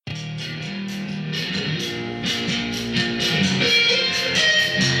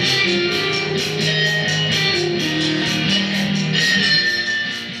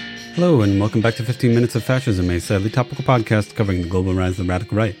Hello, and welcome back to 15 Minutes of Fascism, a sadly topical podcast covering the global rise of the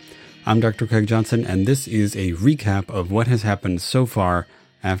radical right. I'm Dr. Craig Johnson, and this is a recap of what has happened so far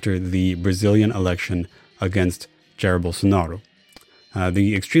after the Brazilian election against Jair Bolsonaro.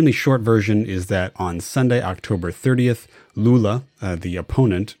 The extremely short version is that on Sunday, October 30th, Lula, the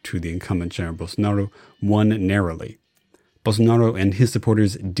opponent to the incumbent Jair Bolsonaro, won narrowly. Bolsonaro and his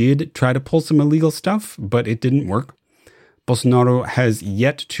supporters did try to pull some illegal stuff, but it didn't work. Bolsonaro has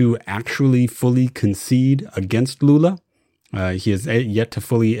yet to actually fully concede against Lula. He has yet to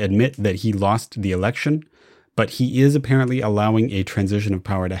fully admit that he lost the election, but he is apparently allowing a transition of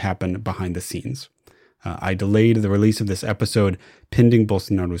power to happen behind the scenes. I delayed the release of this episode pending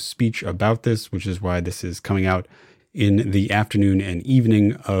Bolsonaro's speech about this, which is why this is coming out in the afternoon and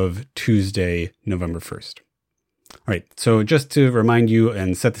evening of Tuesday, November 1st. All right, so just to remind you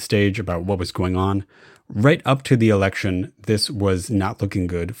and set the stage about what was going on, right up to the election, this was not looking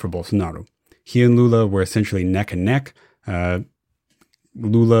good for Bolsonaro. He and Lula were essentially neck and neck.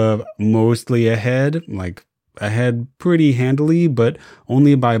 Lula mostly ahead pretty handily, but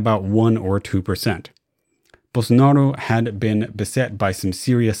only by about 1 or 2%. Bolsonaro had been beset by some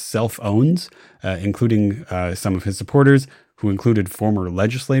serious self-owns, including some of his supporters, who included former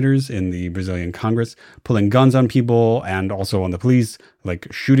legislators in the Brazilian Congress, pulling guns on people and also on the police, like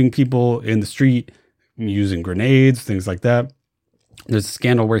shooting people in the street, using grenades, things like that. There's a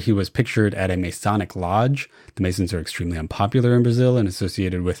scandal where he was pictured at a Masonic lodge. The Masons are extremely unpopular in Brazil and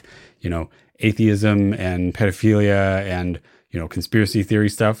associated with, atheism and pedophilia and, conspiracy theory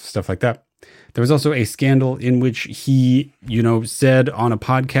stuff like that. There was also a scandal in which he, said on a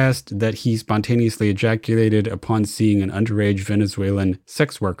podcast that he spontaneously ejaculated upon seeing an underage Venezuelan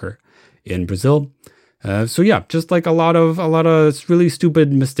sex worker in Brazil. Just like a lot of really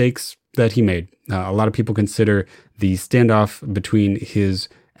stupid mistakes that he made. A lot of people consider the standoff between his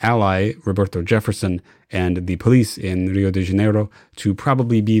ally, Roberto Jefferson, and the police in Rio de Janeiro to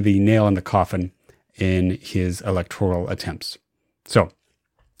probably be the nail in the coffin in his electoral attempts. So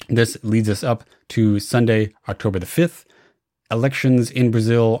this leads us up to Sunday, October the 5th. Elections in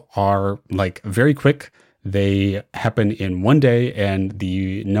Brazil are very quick. They happen in one day and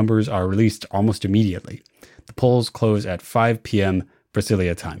the numbers are released almost immediately. The polls close at 5 p.m.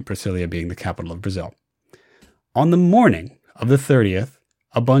 Brasilia time, Brasilia being the capital of Brazil. On the morning of the 30th,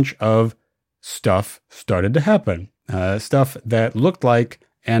 a bunch of stuff started to happen. Stuff that looked like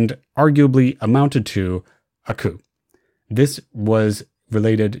and arguably amounted to a coup. This was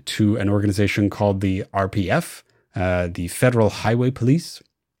related to an organization called the RPF, the Federal Highway Police.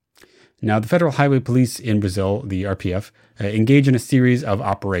 Now, the Federal Highway Police in Brazil, the RPF, engage in a series of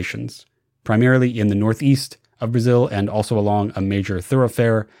operations, primarily in the northeast of Brazil and also along a major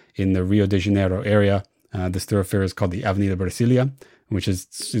thoroughfare in the Rio de Janeiro area. This thoroughfare is called the Avenida Brasilia, which is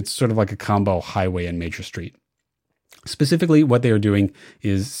sort of like a combo highway and major street. Specifically, what they are doing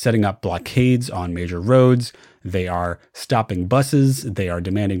is setting up blockades on major roads. They are stopping buses. They are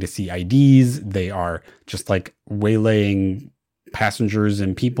demanding to see IDs. They are just waylaying passengers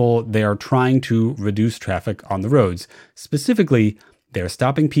and people. They are trying to reduce traffic on the roads. Specifically, they're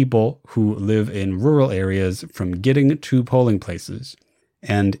stopping people who live in rural areas from getting to polling places.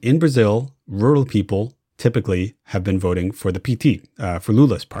 And in Brazil, rural people typically have been voting for the PT, for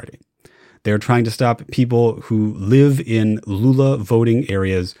Lula's party. They're trying to stop people who live in Lula voting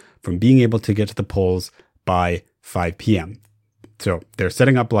areas from being able to get to the polls by 5 p.m. So they're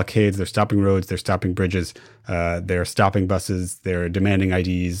setting up blockades, they're stopping roads, they're stopping bridges, they're stopping buses, they're demanding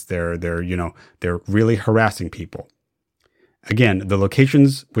IDs, they're really harassing people. Again, the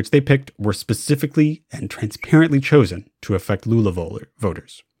locations which they picked were specifically and transparently chosen to affect Lula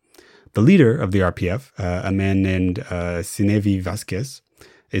voters. The leader of the RPF, a man named Sinevi Vasquez,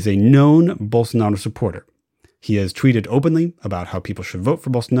 is a known Bolsonaro supporter. He has tweeted openly about how people should vote for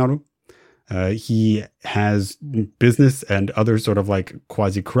Bolsonaro. He has business and other sort of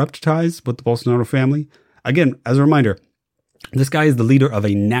quasi-corrupt ties with the Bolsonaro family. Again, as a reminder, this guy is the leader of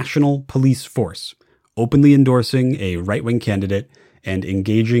a national police force, openly endorsing a right-wing candidate and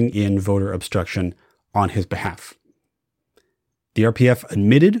engaging in voter obstruction on his behalf. The RPF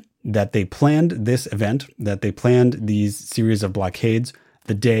admitted that they planned this event, that they planned these series of blockades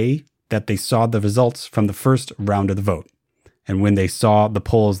the day that they saw the results from the first round of the vote. And when they saw the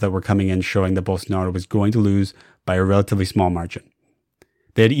polls that were coming in showing that Bolsonaro was going to lose by a relatively small margin.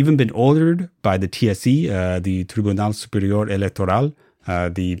 They had even been ordered by the TSE, the Tribunal Superior Eleitoral,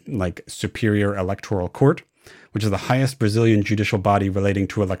 the Superior Electoral Court, which is the highest Brazilian judicial body relating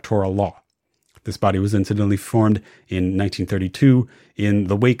to electoral law. This body was incidentally formed in 1932 in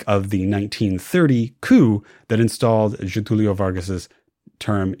the wake of the 1930 coup that installed Getúlio Vargas's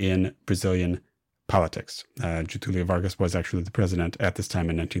term in Brazilian politics. Getulio Vargas was actually the president at this time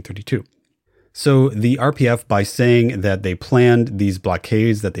in 1932. So the RPF, by saying that they planned these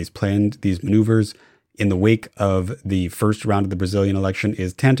blockades, that they planned these maneuvers in the wake of the first round of the Brazilian election,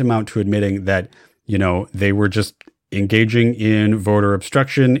 is tantamount to admitting that, they were just engaging in voter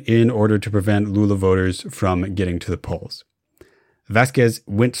obstruction in order to prevent Lula voters from getting to the polls. Vasquez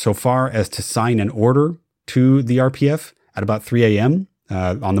went so far as to sign an order to the RPF at about 3 a.m.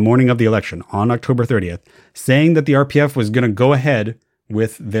 On the morning of the election, on October 30th, saying that the RPF was going to go ahead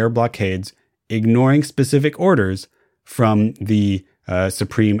with their blockades, ignoring specific orders from the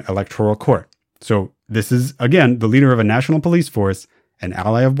Supreme Electoral Court. So this is, again, the leader of a national police force, an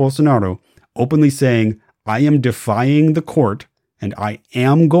ally of Bolsonaro, openly saying, I am defying the court and I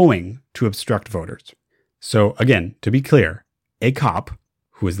am going to obstruct voters. So again, to be clear, a cop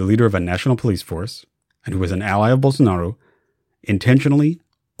who is the leader of a national police force and who is an ally of Bolsonaro intentionally,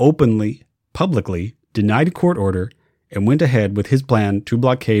 openly, publicly denied a court order and went ahead with his plan to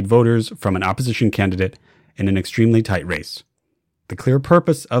blockade voters from an opposition candidate in an extremely tight race. The clear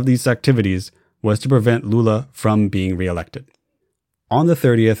purpose of these activities was to prevent Lula from being reelected. On the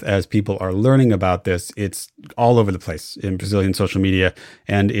 30th, as people are learning about this, it's all over the place in Brazilian social media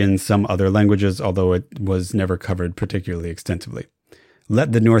and in some other languages, although it was never covered particularly extensively.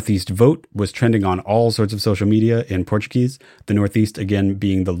 Let the Northeast vote was trending on all sorts of social media in Portuguese, the Northeast again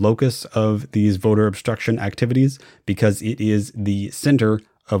being the locus of these voter obstruction activities because it is the center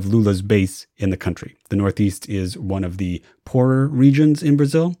of Lula's base in the country. The Northeast is one of the poorer regions in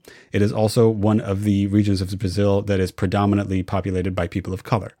Brazil. It is also one of the regions of Brazil that is predominantly populated by people of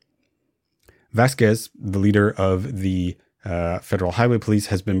color. Vasquez, the leader of the Federal Highway Police,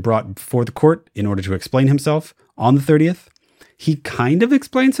 has been brought before the court in order to explain himself on the 30th. He kind of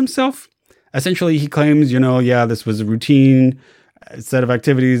explains himself. Essentially, he claims, this was a routine set of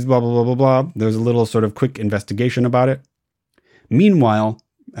activities, blah, blah, blah, blah, blah. There's a little sort of quick investigation about it. Meanwhile,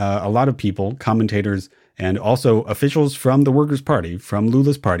 a lot of people, commentators, and also officials from the Workers' Party, from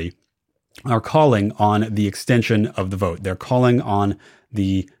Lula's party, are calling on the extension of the vote. They're calling on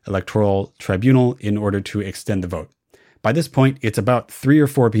the Electoral Tribunal in order to extend the vote. By this point, it's about 3 or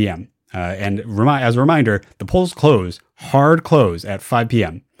 4 p.m. And as a reminder, the polls close, hard close, at 5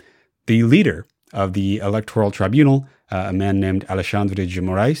 p.m. The leader of the Electoral Tribunal, a man named Alexandre de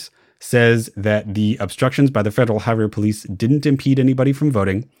Moraes, says that the obstructions by the Federal Highway Police didn't impede anybody from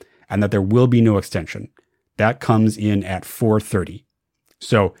voting and that there will be no extension. That comes in at 4:30.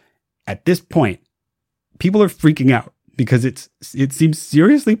 So at this point, people are freaking out because it seems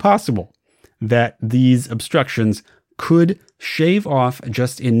seriously possible that these obstructions could shave off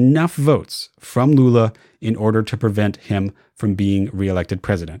just enough votes from Lula in order to prevent him from being reelected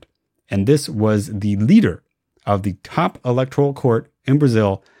president. And this was the leader of the top electoral court in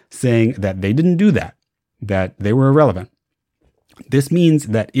Brazil saying that they didn't do that, that they were irrelevant. This means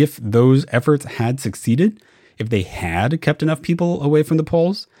that if those efforts had succeeded, if they had kept enough people away from the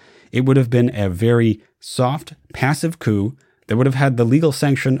polls, it would have been a very soft, passive coup that would have had the legal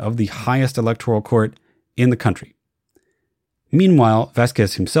sanction of the highest electoral court in the country. Meanwhile,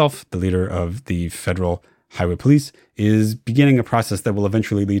 Vasquez himself, the leader of the Federal Highway Police, is beginning a process that will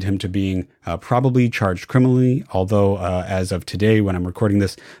eventually lead him to being probably charged criminally, although as of today, when I'm recording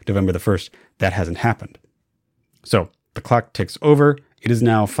this, November the 1st, that hasn't happened. So the clock ticks over. It is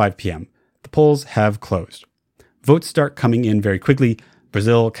now 5 p.m. The polls have closed. Votes start coming in very quickly.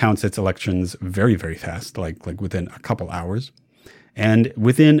 Brazil counts its elections very, very fast, like within a couple hours. And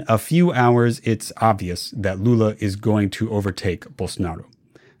within a few hours, it's obvious that Lula is going to overtake Bolsonaro.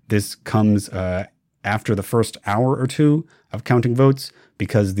 This comes after the first hour or two of counting votes,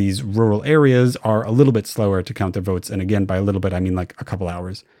 because these rural areas are a little bit slower to count their votes. And again, by a little bit, I mean like a couple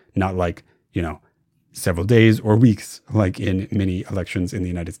hours, not like, several days or weeks, like in many elections in the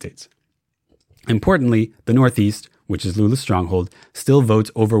United States. Importantly, the Northeast, which is Lula's stronghold, still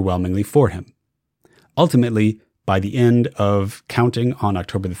votes overwhelmingly for him. Ultimately, by the end of counting on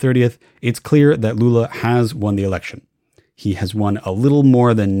October the 30th, it's clear that Lula has won the election. He has won a little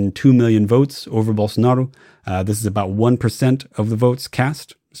more than 2 million votes over Bolsonaro. This is about 1% of the votes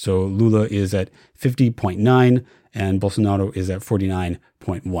cast. So Lula is at 50.9 and Bolsonaro is at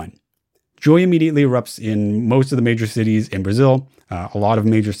 49.1. Joy immediately erupts in most of the major cities in Brazil. A lot of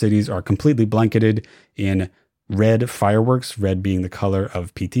major cities are completely blanketed in red fireworks, red being the color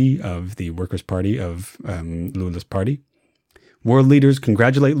of PT, of the Workers' Party, of Lula's party. World leaders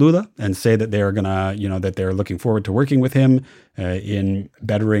congratulate Lula and say that they are that they're looking forward to working with him in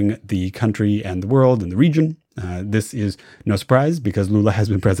bettering the country and the world and the region. This is no surprise because Lula has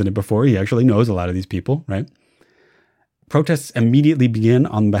been president before. He actually knows a lot of these people, right? Protests immediately begin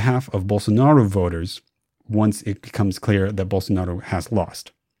on behalf of Bolsonaro voters once it becomes clear that Bolsonaro has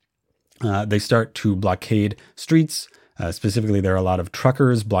lost. They start to blockade streets. Specifically, there are a lot of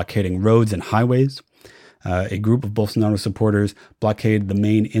truckers blockading roads and highways. A group of Bolsonaro supporters blockade the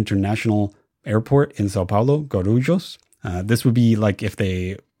main international airport in Sao Paulo, Guarulhos. This would be like if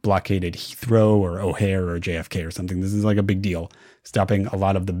they blockaded Heathrow or O'Hare or JFK or something. This is like a big deal, stopping a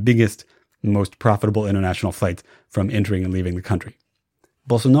lot of the biggest, most profitable international flights from entering and leaving the country.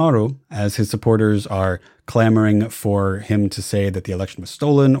 Bolsonaro, as his supporters are clamoring for him to say that the election was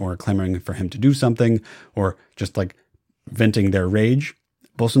stolen or clamoring for him to do something or just like venting their rage,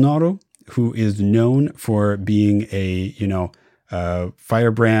 Bolsonaro, who is known for being a,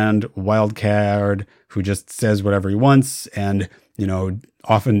 firebrand, wild card, who just says whatever he wants and,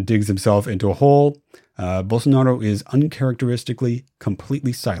 often digs himself into a hole, Bolsonaro is uncharacteristically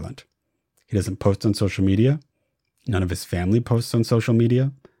completely silent. He doesn't post on social media. None of his family posts on social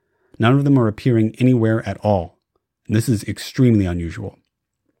media. None of them are appearing anywhere at all. And this is extremely unusual.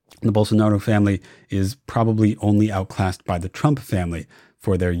 The Bolsonaro family is probably only outclassed by the Trump family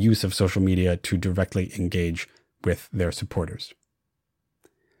for their use of social media to directly engage with their supporters.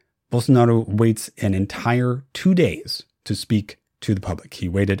 Bolsonaro waits an entire 2 days to speak to the public. He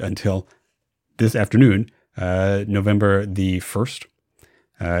waited until this afternoon, November the 1st.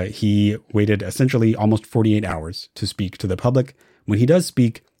 He waited essentially almost 48 hours to speak to the public. When he does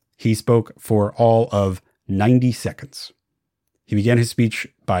speak, he spoke for all of 90 seconds. He began his speech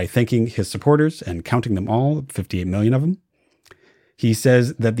by thanking his supporters and counting them all, 58 million of them. He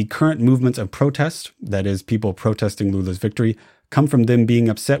says that the current movements of protest, that is, people protesting Lula's victory, come from them being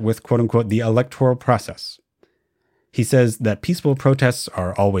upset with, quote unquote, the electoral process. He says that peaceful protests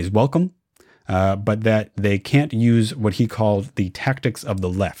are always welcome, but that they can't use what he called the tactics of the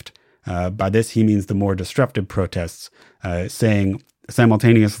left. By this, he means the more disruptive protests, saying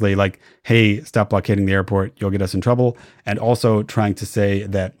simultaneously like, hey, stop blockading the airport, you'll get us in trouble, and also trying to say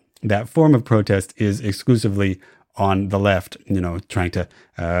that that form of protest is exclusively on the left, trying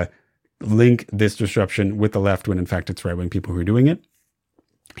to link this disruption with the left when in fact it's right-wing people who are doing it.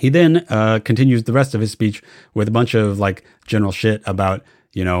 He then continues the rest of his speech with a bunch of like general shit about,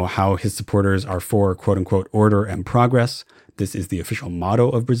 how his supporters are for, quote unquote, order and progress. This is the official motto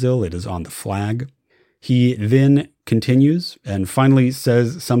of Brazil. It is on the flag. He then continues and finally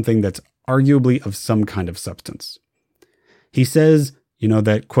says something that's arguably of some kind of substance. He says,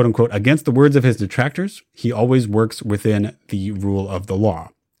 that, quote unquote, against the words of his detractors, he always works within the rule of the law,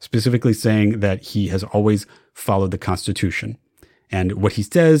 specifically saying that he has always followed the Constitution. And what he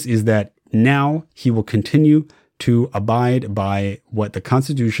says is that now he will continue to abide by what the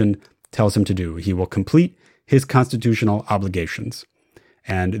Constitution tells him to do. He will complete his constitutional obligations.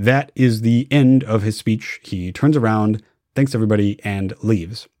 And that is the end of his speech. He turns around, thanks everybody, and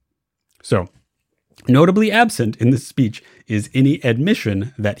leaves. So, notably absent in this speech is any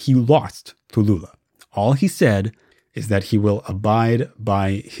admission that he lost to Lula. All he said is that he will abide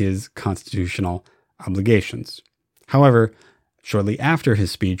by his constitutional obligations. However, shortly after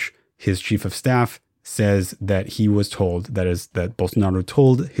his speech, his chief of staff says that he was told, that Bolsonaro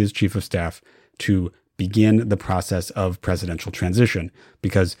told his chief of staff to begin the process of presidential transition,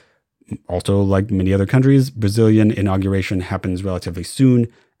 because also like many other countries, Brazilian inauguration happens relatively soon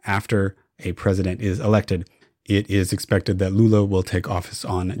after a president is elected. It is expected that Lula will take office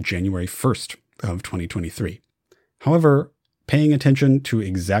on January 1st of 2023. However, paying attention to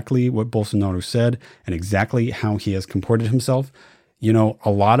exactly what Bolsonaro said and exactly how he has comported himself, a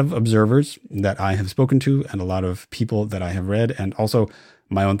lot of observers that I have spoken to and a lot of people that I have read and also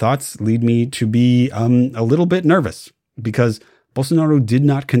my own thoughts lead me to be a little bit nervous because Bolsonaro did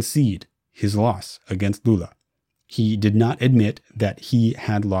not concede his loss against Lula. He did not admit that he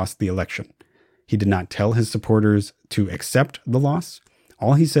had lost the election. He did not tell his supporters to accept the loss.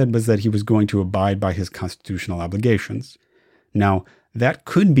 All he said was that he was going to abide by his constitutional obligations. Now, that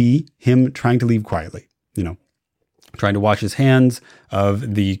could be him trying to leave quietly, trying to wash his hands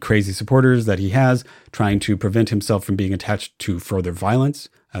of the crazy supporters that he has, trying to prevent himself from being attached to further violence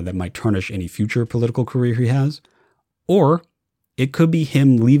that might tarnish any future political career he has. Or it could be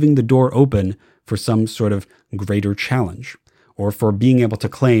him leaving the door open for some sort of greater challenge, or for being able to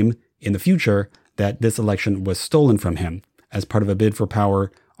claim in the future that this election was stolen from him as part of a bid for power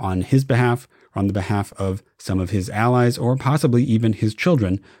on his behalf, or on the behalf of some of his allies, or possibly even his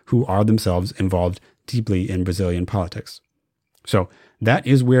children, who are themselves involved deeply in Brazilian politics. So that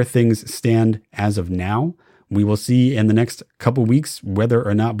is where things stand as of now. We will see in the next couple weeks whether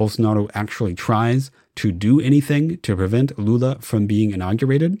or not Bolsonaro actually tries to do anything to prevent Lula from being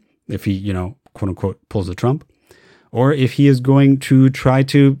inaugurated, if he, quote unquote, pulls a Trump, or if he is going to try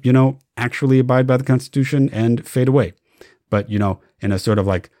to, actually abide by the Constitution and fade away. But, in a sort of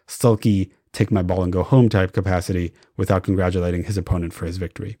like sulky, take my ball and go home type capacity without congratulating his opponent for his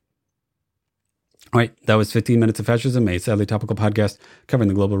victory. All right, that was 15 Minutes of Fascism, a sadly topical podcast covering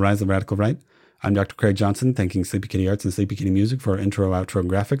the global rise of the radical right. I'm Dr. Craig Johnson, thanking Sleepy Kitty Arts and Sleepy Kitty Music for our intro, outro, and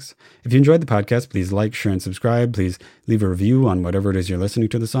graphics. If you enjoyed the podcast, please like, share, and subscribe. Please leave a review on whatever it is you're listening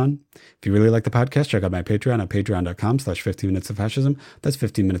to this on. If you really like the podcast, check out my Patreon at patreon.com/15minutesofascism. That's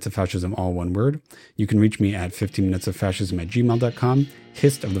 15 Minutes of Fascism, all one word. You can reach me at 15minutesofascism@gmail.com,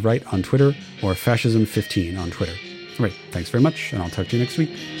 Hist of the Right on Twitter, or Fascism15 on Twitter. All right, thanks very much, and I'll talk to you next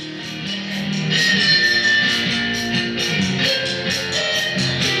week.